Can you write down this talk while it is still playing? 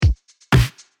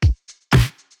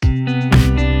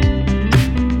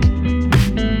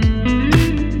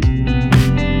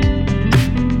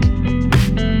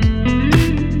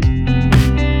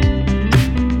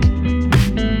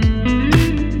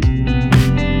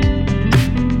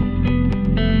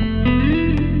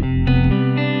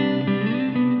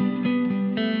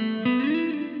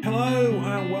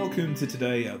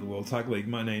today at the World Tag League.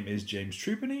 My name is James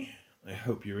Trupany. I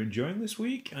hope you're enjoying this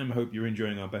week. I hope you're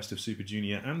enjoying our Best of Super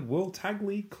Junior and World Tag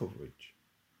League coverage.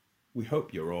 We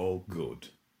hope you're all good.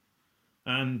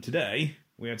 And today,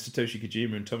 we had Satoshi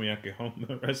Kojima and Tomoaki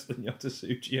Honma wrestling Yota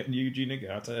Tsuji and Yuji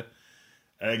Nagata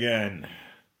again.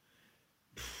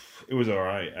 It was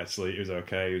alright, actually. It was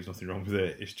okay. There's nothing wrong with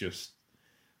it. It's just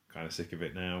kind of sick of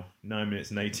it now. 9 minutes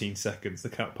and 18 seconds. They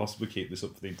can't possibly keep this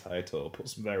up for the entire tour. Put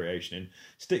some variation in.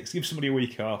 Sticks, give somebody a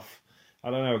week off.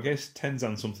 I don't know. I guess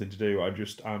Tenzan's something to do.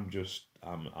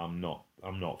 I'm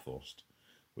not fussed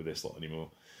with this lot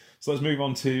anymore. So let's move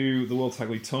on to the World Tag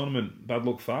League Tournament. Bad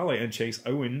Luck Fale and Chase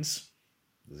Owens.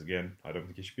 This again, I don't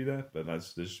think he should be there, but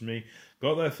that's just me.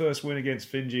 Got their first win against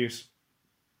Finjuice.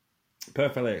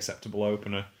 Perfectly acceptable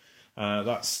opener.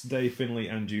 That's Dave Finlay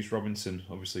and Juice Robinson.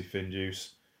 Obviously, Finjuice.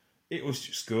 It was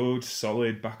just good,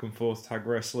 solid, back and forth tag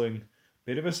wrestling.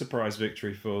 Bit of a surprise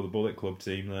victory for the Bullet Club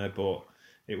team there, but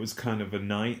it was kind of a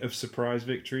night of surprise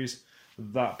victories.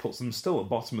 That puts them still at the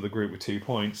bottom of the group with 2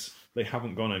 points. They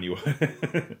haven't gone anywhere.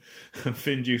 And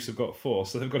Finjuice have got 4,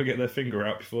 so they've got to get their finger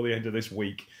out before the end of this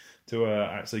week to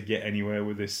actually get anywhere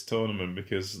with this tournament,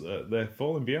 because they're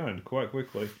falling behind quite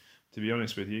quickly, to be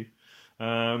honest with you.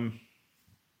 But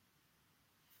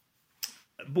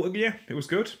yeah, it was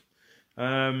good.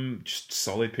 Just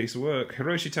solid piece of work.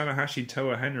 Hiroshi Tanahashi,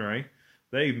 Toa Henry,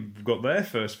 they got their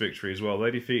first victory as well.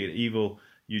 They defeated Evil,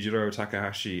 Yujiro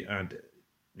Takahashi, and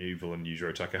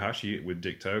Yujiro Takahashi with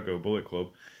Dick Togo Bullet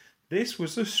Club. This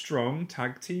was a strong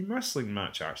tag team wrestling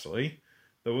match, actually.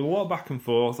 There was a lot of back and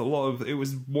forth.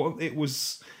 It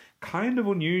was kind of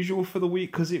unusual for the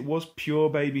week because it was pure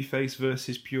babyface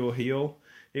versus pure heel.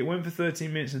 It went for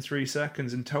 13 minutes and 3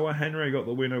 seconds, and Toa Henry got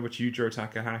the win over Yujiro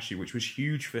Takahashi, which was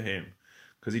huge for him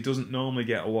because he doesn't normally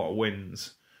get a lot of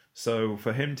wins. So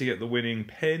for him to get the winning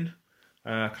pin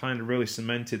kind of really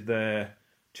cemented their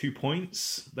 2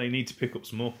 points. They need to pick up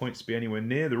some more points to be anywhere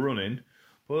near the run-in.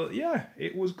 But yeah,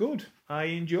 it was good. I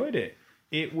enjoyed it.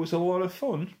 It was a lot of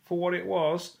fun for what it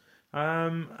was.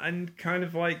 And kind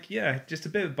of like, just a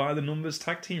bit of by-the-numbers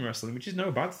tag team wrestling, which is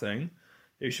no bad thing.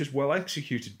 It's just well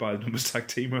executed by-the-numbers tag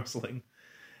team wrestling.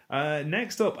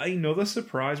 Next up, another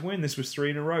surprise win. This was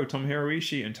 3 in a row. Tomohiro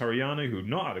Ishii and Toru Yano, who've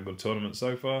not had a good tournament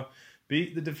so far,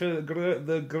 beat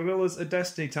the Gorillas of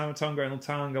Destiny, Tama Tonga and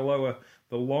Tanga Loa,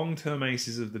 the long-term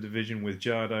aces of the division with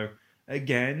Jado.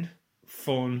 Again,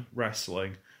 fun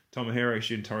wrestling. Tomohiro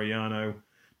Ishii and Toru Yano.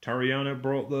 Toru Yano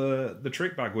brought the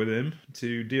trick bag with him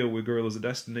to deal with Gorillas of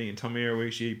Destiny, and Tomohiro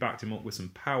Ishii backed him up with some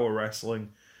power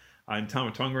wrestling. And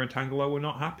Tama Tonga and Tanga Loa were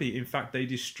not happy. In fact, they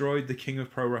destroyed the King of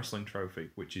Pro Wrestling trophy,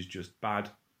 which is just bad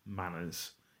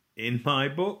manners in my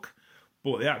book.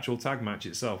 But the actual tag match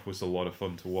itself was a lot of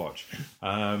fun to watch.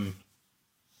 Yano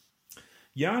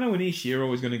and Ishii are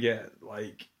always going to get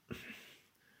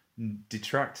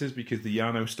detractors because the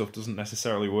Yano stuff doesn't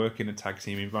necessarily work in a tag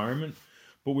team environment.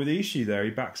 But with Ishii there, he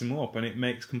backs him up and it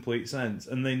makes complete sense.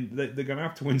 And then they're going to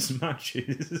have to win some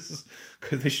matches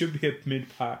because they should be a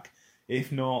mid-pack,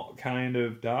 if not kind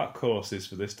of dark horses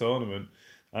for this tournament.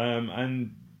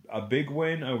 And a big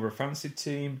win over a fancy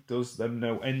team does them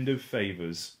no end of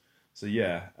favours. So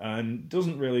yeah, and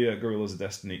doesn't really hurt Gorillas of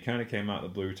Destiny. It kind of came out of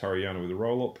the blue, Toru Yano with a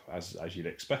roll-up, as you'd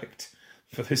expect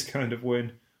for this kind of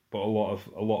win. But a lot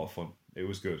of fun. It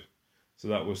was good. So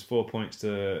that was 4 points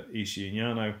to Ishii and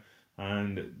Yano.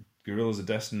 And Gorillas of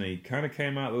Destiny kind of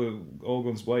came out of all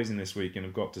guns blazing this week and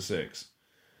have got to 6.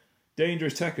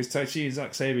 Dangerous Tekkers, Taichi and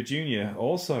Zack Sabre Jr.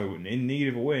 also in need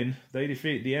of a win. They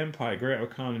defeat the Empire,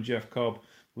 Great-O-Khan and Jeff Cobb,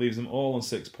 leaves them all on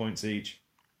 6 points each.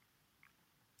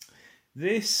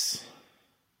 This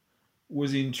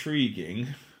was intriguing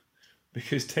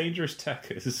because Dangerous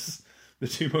Tekkers, the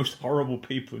 2 most horrible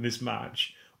people in this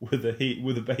match, were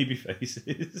the baby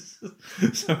faces.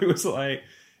 So it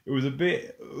was a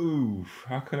bit,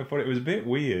 how can I put it? It was a bit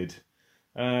weird.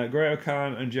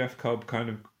 Great-O-Khan and Jeff Cobb kind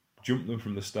of jumped them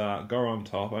from the start, got on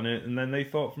top, and then they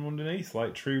fought from underneath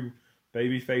like true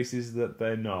baby faces that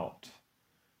they're not.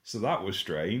 So that was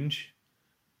strange,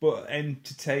 but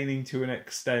entertaining to an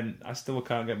extent. I still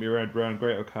can't get my head around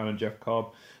Great-O-Khan and Jeff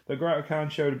Cobb. The Great-O-Khan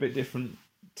showed a bit different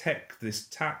tack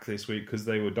this week because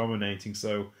they were dominating,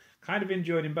 so kind of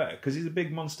enjoyed him better because he's a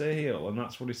big monster heel and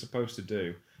that's what he's supposed to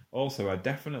do. Also, I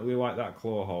definitely like that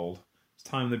claw hold. It's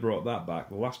time they brought that back.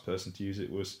 The last person to use it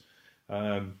was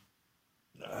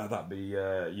that'd be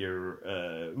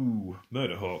your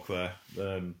Murder Hawk there,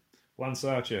 Lance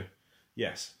Archer.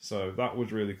 Yes, so that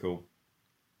was really cool.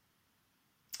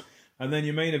 And then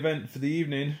your main event for the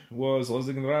evening was Los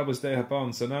Ingobernables de Japón,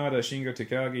 Sanada, Shingo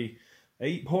Takagi.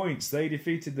 8 points. They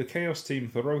defeated the Chaos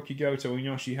Team, Hiroki Goto and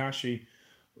Yoshihashi.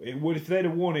 If they'd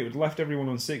have won, it would have left everyone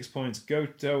on 6 points.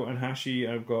 Goto and Hashi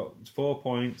have got 4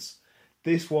 points.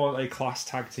 This was a class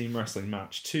tag team wrestling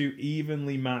match. Two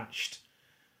evenly matched,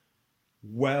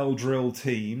 well-drilled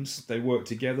teams. They work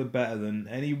together better than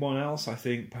anyone else, I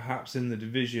think, perhaps in the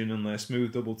division, and their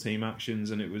smooth double team actions.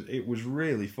 And it was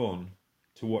really fun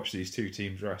to watch these two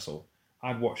teams wrestle.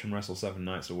 I'd watch them wrestle 7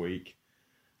 nights a week.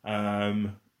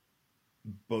 But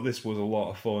this was a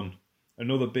lot of fun.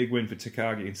 Another big win for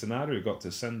Takagi and Sanada, who got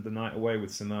to send the night away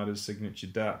with Sanada's signature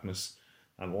darkness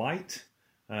and light.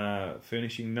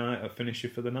 Finisher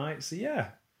for the night. So yeah,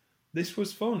 this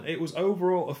was fun. It was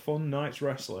overall a fun night's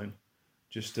wrestling.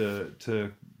 Just to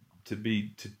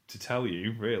tell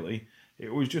you, really,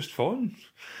 it was just fun.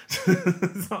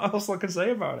 There's not else I can say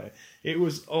about it. It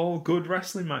was all good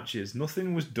wrestling matches.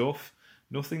 Nothing was duff.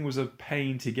 Nothing was a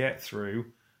pain to get through.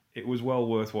 It was well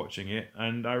worth watching it,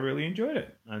 and I really enjoyed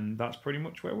it. And that's pretty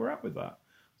much where we're at with that.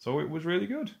 So it was really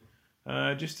good.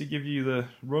 Just to give you the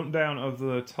rundown of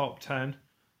the top 10.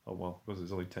 Oh, well, because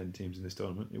there's only 10 teams in this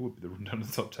tournament, it would be the rundown of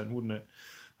the top 10, wouldn't it?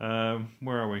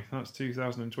 Where are we? That's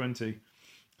 2020.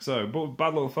 So,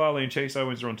 Bad Little Farley and Chase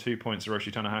Owens are on 2 points.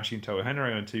 Hiroshi Tanahashi and Toa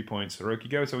Henry on 2 points. Hiroki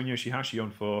Goto and Yoshihashi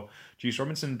on 4. Juice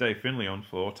Robinson and Dave Finlay on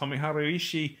 4. Tomohiro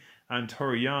Ishii and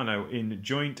Toru Yano in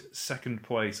joint second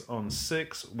place on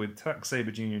 6, with Zack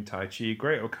Sabre Jr. and Tai Chi,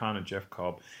 Great O'Khan and Jeff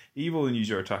Cobb, Evil and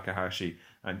Yujiro Takahashi,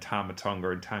 and Tama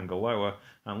Tonga and Tanga Loa.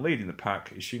 And leading the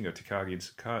pack is Shingo Takagi and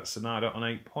Sanada on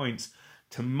 8 points.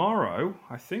 Tomorrow,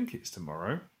 I think it's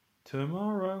tomorrow.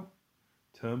 Tomorrow.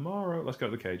 Let's go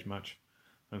to the cage match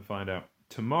and find out.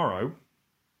 Tomorrow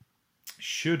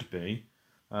should be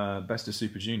Best of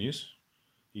Super Juniors,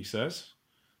 he says.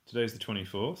 Today's the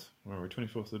 24th. Where are we?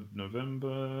 24th of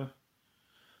November.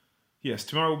 Yes,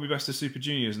 tomorrow will be Best of Super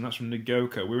Juniors, and that's from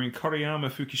Nagoka. We're in Koriyama,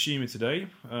 Fukushima today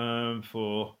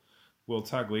for World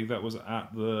Tag League. That was at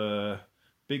the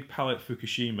Big Palette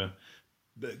Fukushima.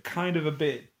 Kind of a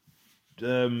bit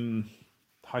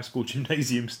high school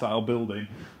gymnasium style building,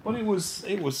 but it was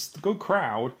a good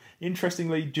crowd.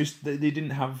 Interestingly, just they didn't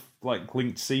have like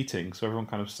linked seating, so everyone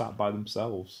kind of sat by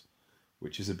themselves,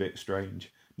 which is a bit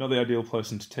strange. Not the ideal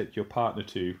person to take your partner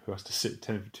to, who has to sit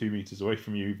 2 meters away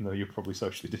from you, even though you're probably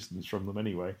socially distanced from them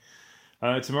anyway.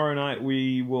 Tomorrow night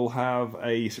we will have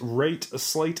a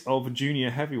slate of junior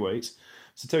heavyweights: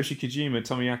 Satoshi Kojima,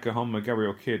 Tomoyaka Honma,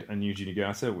 Gabriel Kidd, and Yuji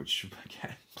Nagata. Which,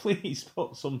 again, please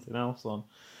put something else on.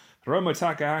 Hiromu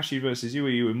Takahashi versus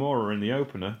Yui Uemura in the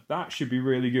opener. That should be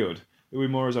really good.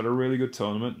 Uemura's had a really good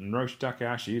tournament, and Hiroshi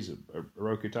Takahashi is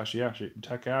Hiroki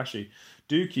Takahashi.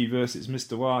 Dookie versus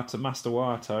Master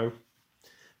Wato.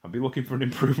 I'll be looking for an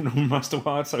improvement on Master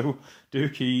Wato.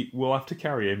 Dookie will have to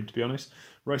carry him, to be honest.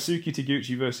 Ryosuke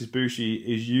Taguchi versus Bushi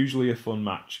is usually a fun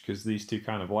match, because these two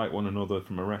kind of like one another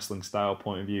from a wrestling style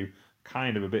point of view.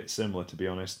 Kind of a bit similar, to be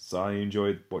honest. So I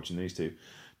enjoyed watching these two.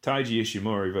 Taiji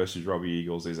Ishimori versus Robbie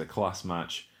Eagles is a class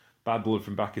match. Bad blood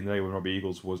from back in the day when Robbie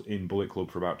Eagles was in Bullet Club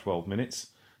for about 12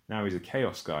 minutes. Now he's a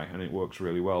Chaos guy, and it works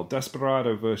really well.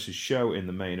 Desperado versus Show in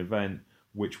the main event,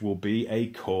 which will be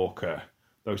a corker.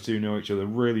 Those two know each other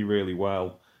really, really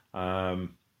well,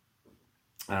 and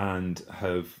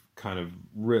have kind of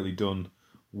really done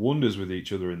wonders with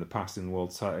each other in the past in the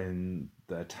world in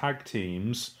their tag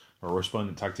teams, or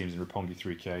resplendent tag teams in Roppongi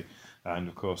 3K, and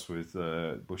of course with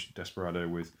Bush Desperado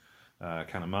with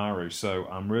Kanemaru. So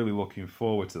I'm really looking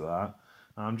forward to that.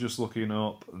 I'm just looking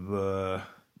up the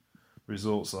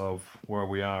results of where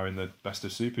we are in the Best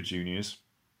of Super Juniors,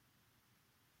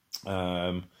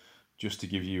 just to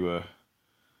give you a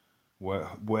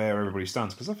where everybody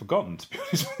stands, because I've forgotten, to be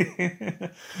honest with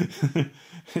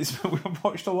you. We've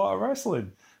watched a lot of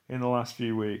wrestling in the last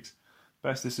few weeks.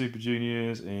 Best of Super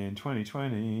Juniors in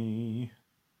 2020.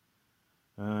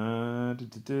 I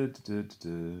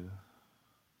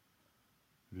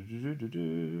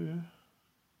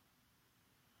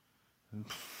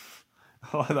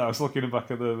like that. I was looking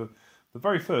back at the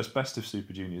very first Best of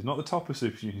Super Juniors, not the top of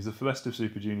Super Juniors, the Best of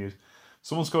Super Juniors.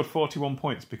 Someone scored 41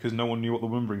 points because no one knew what the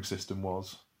numbering system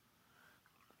was,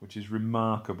 which is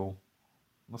remarkable.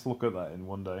 Let's look at that in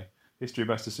one day. History of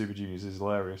Best of Super Juniors is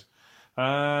hilarious. Where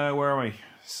are we?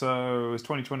 So it's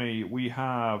 2020. We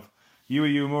have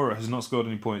Yui Uemura has not scored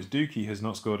any points. Dookie has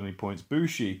not scored any points.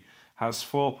 Bushi has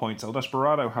 4 points. El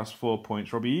Desperado has 4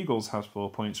 points. Robbie Eagles has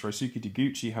 4 points. Ryosuke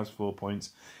Taguchi has 4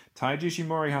 points. Taiji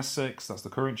Ishimori has 6. That's the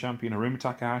current champion. Hiromu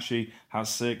Takahashi has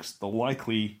 6. The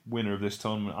likely winner of this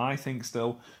tournament, I think,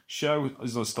 still. Sho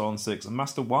is still on 6. And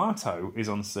Master Wato is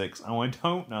on 6. And I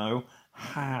don't know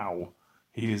how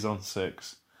he is on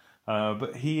 6.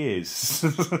 But he is.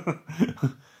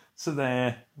 So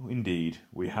there, indeed,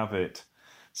 we have it.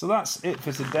 So that's it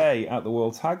for today at the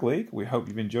World Tag League. We hope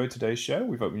you've enjoyed today's show.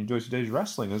 We hope you enjoyed today's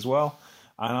wrestling as well.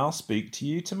 And I'll speak to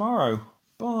you tomorrow.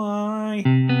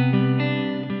 Bye.